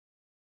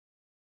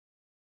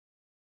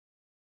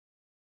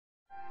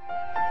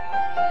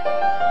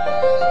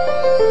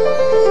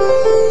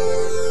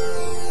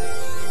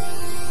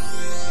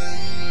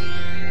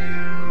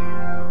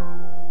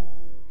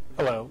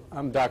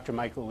Dr.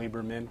 Michael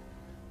Lieberman.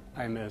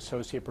 I'm an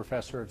associate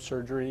professor of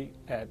surgery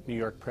at New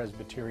York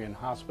Presbyterian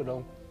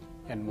Hospital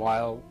and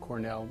Weill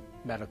Cornell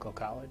Medical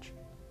College.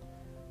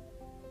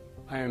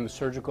 I am a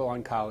surgical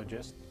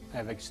oncologist. I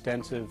have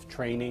extensive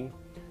training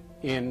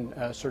in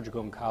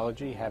surgical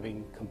oncology,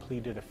 having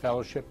completed a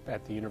fellowship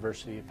at the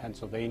University of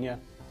Pennsylvania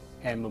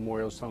and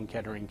Memorial Sloan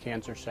Kettering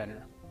Cancer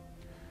Center.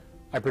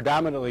 I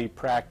predominantly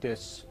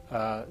practice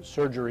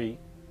surgery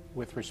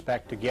with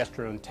respect to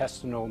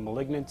gastrointestinal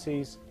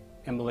malignancies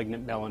and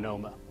malignant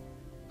melanoma.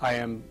 I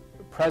am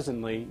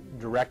presently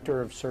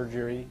Director of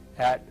Surgery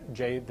at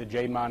the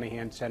J.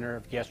 Monahan Center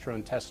of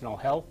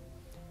Gastrointestinal Health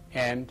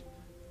and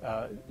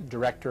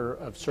Director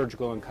of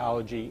Surgical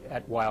Oncology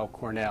at Weill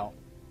Cornell.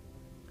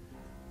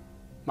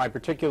 My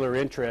particular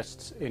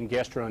interests in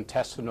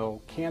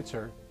gastrointestinal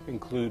cancer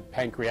include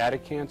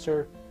pancreatic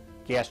cancer,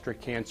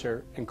 gastric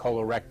cancer, and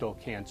colorectal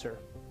cancer.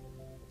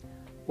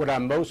 What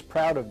I'm most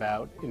proud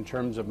about in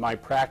terms of my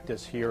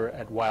practice here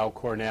at Weill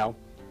Cornell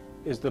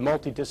is the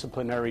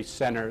multidisciplinary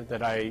center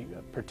that I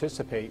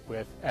participate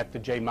with at the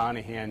J.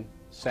 Monahan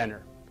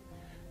Center.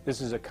 This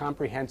is a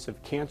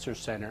comprehensive cancer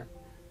center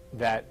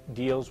that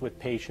deals with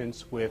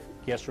patients with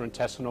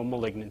gastrointestinal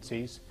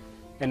malignancies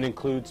and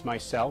includes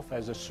myself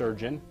as a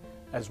surgeon,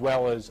 as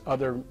well as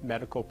other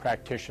medical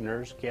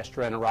practitioners,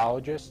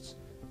 gastroenterologists,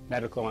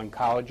 medical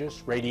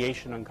oncologists,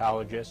 radiation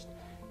oncologists,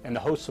 and the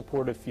host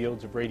supportive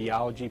fields of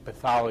radiology,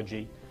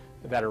 pathology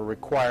that are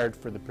required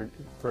for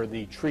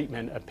the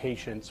treatment of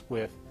patients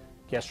with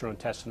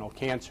gastrointestinal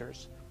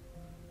cancers.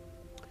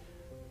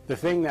 The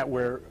thing that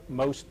we're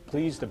most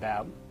pleased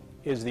about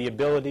is the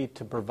ability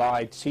to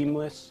provide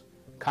seamless,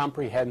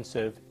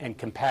 comprehensive, and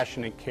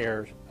compassionate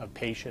care of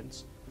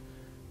patients.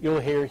 You'll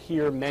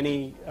hear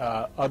many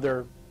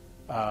other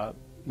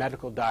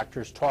medical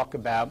doctors talk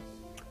about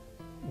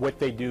what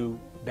they do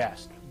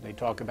best. They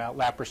talk about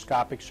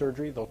laparoscopic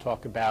surgery, they'll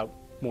talk about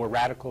more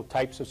radical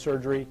types of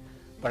surgery,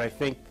 but I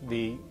think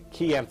the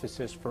key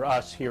emphasis for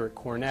us here at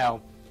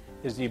Cornell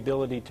is the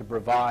ability to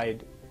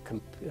provide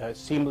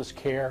seamless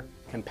care,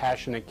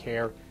 compassionate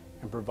care,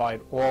 and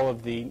provide all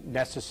of the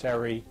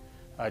necessary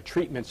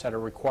treatments that are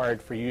required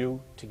for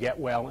you to get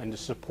well and to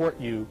support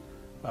you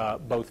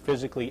both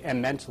physically and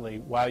mentally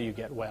while you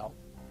get well.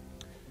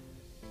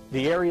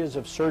 The areas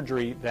of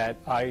surgery that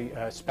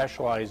I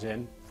specialize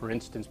in, for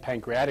instance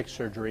pancreatic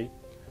surgery,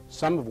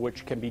 some of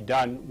which can be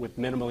done with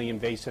minimally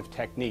invasive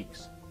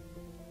techniques.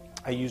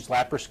 I use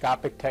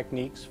laparoscopic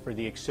techniques for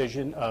the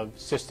excision of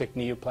cystic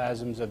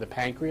neoplasms of the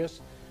pancreas,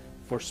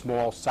 for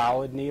small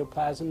solid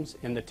neoplasms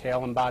in the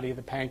tail and body of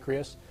the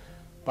pancreas,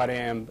 but I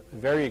am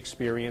very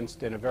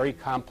experienced in a very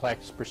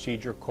complex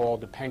procedure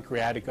called the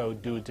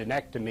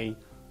pancreaticoduodenectomy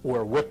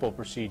or Whipple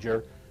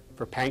procedure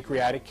for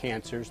pancreatic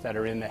cancers that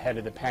are in the head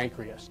of the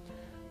pancreas.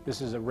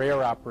 This is a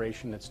rare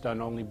operation that's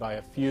done only by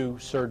a few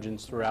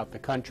surgeons throughout the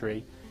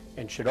country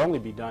and should only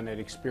be done at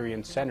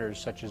experienced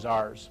centers such as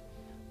ours.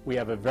 We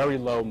have a very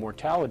low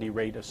mortality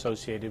rate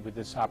associated with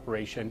this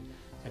operation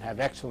and have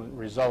excellent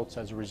results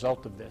as a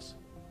result of this.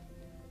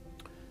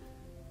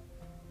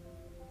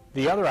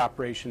 The other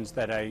operations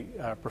that I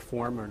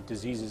perform, or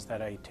diseases that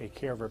I take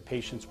care of, are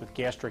patients with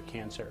gastric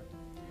cancer.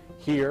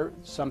 Here,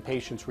 some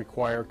patients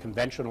require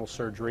conventional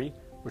surgery,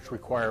 which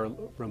require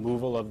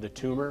removal of the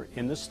tumor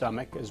in the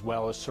stomach as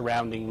well as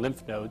surrounding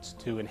lymph nodes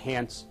to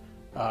enhance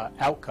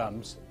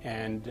outcomes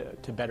and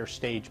to better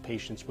stage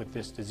patients with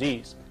this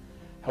disease.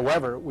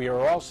 However, we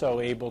are also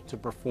able to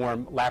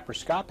perform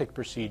laparoscopic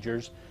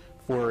procedures,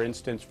 for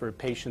instance, for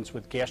patients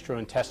with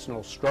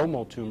gastrointestinal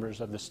stromal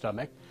tumors of the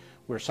stomach,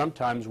 where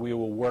sometimes we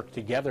will work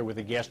together with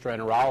a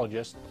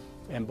gastroenterologist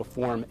and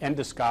perform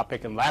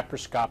endoscopic and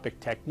laparoscopic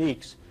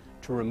techniques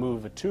to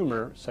remove a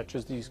tumor, such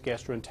as these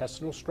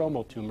gastrointestinal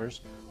stromal tumors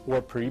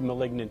or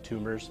premalignant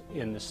tumors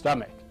in the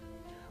stomach.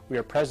 We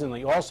are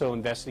presently also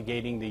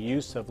investigating the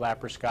use of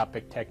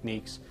laparoscopic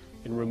techniques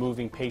in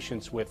removing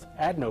patients with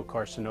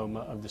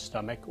adenocarcinoma of the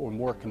stomach or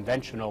more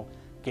conventional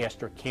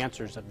gastric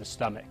cancers of the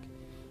stomach.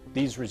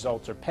 These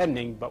results are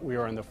pending, but we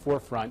are on the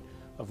forefront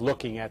of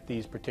looking at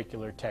these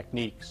particular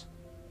techniques.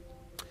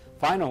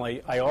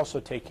 Finally, I also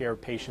take care of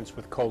patients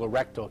with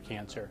colorectal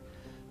cancer.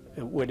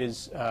 What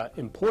is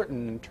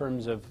important in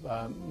terms of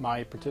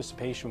my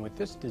participation with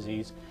this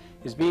disease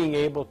is being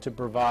able to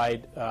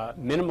provide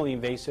minimally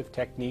invasive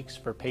techniques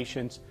for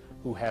patients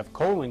who have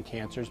colon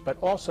cancers, but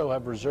also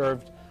have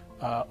reserved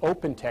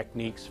open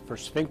techniques for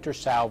sphincter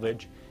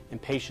salvage in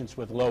patients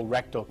with low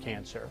rectal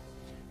cancer.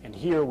 And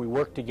here we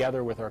work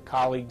together with our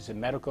colleagues in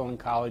medical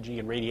oncology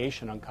and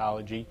radiation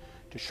oncology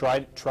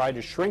to try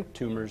to shrink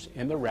tumors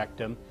in the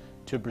rectum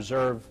to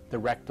preserve the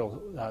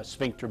rectal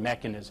sphincter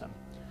mechanism.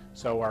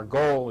 So our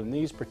goal in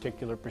these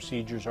particular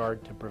procedures are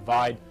to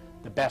provide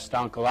the best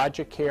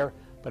oncologic care,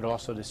 but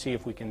also to see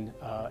if we can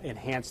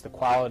enhance the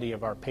quality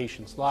of our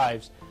patients'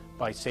 lives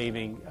by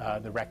saving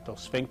the rectal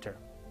sphincter.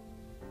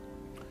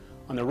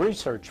 On the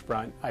research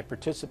front, I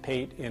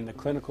participate in the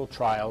clinical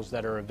trials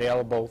that are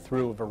available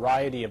through a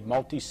variety of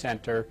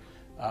multi-center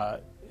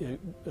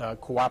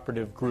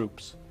cooperative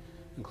groups,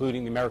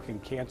 including the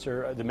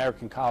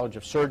American College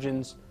of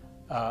Surgeons,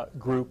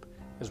 group,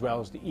 as well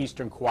as the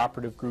Eastern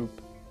Cooperative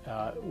Group,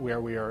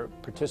 where we are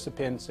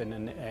participants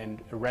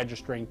and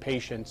registering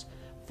patients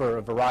for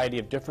a variety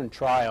of different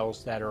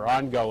trials that are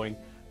ongoing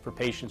for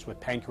patients with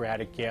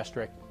pancreatic,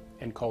 gastric,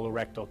 and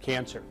colorectal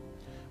cancer.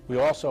 We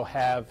also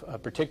have a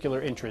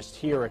particular interest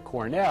here at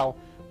Cornell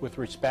with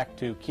respect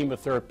to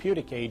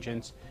chemotherapeutic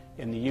agents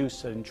in the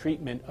use and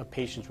treatment of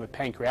patients with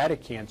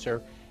pancreatic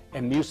cancer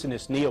and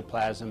mucinous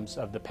neoplasms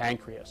of the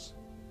pancreas.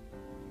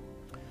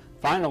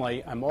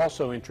 Finally, I'm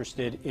also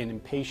interested in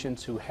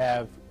patients who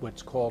have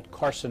what's called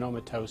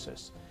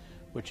carcinomatosis,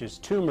 which is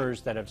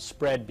tumors that have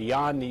spread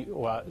beyond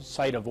the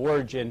site of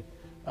origin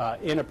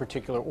in a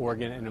particular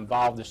organ and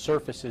involve the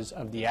surfaces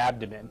of the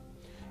abdomen.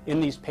 In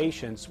these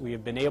patients, we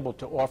have been able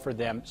to offer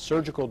them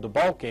surgical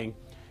debulking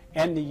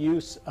and the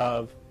use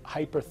of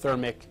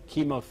hyperthermic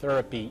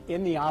chemotherapy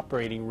in the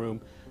operating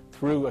room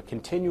through a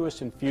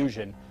continuous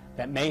infusion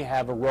that may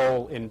have a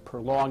role in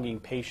prolonging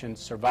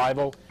patients'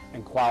 survival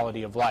and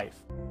quality of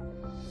life.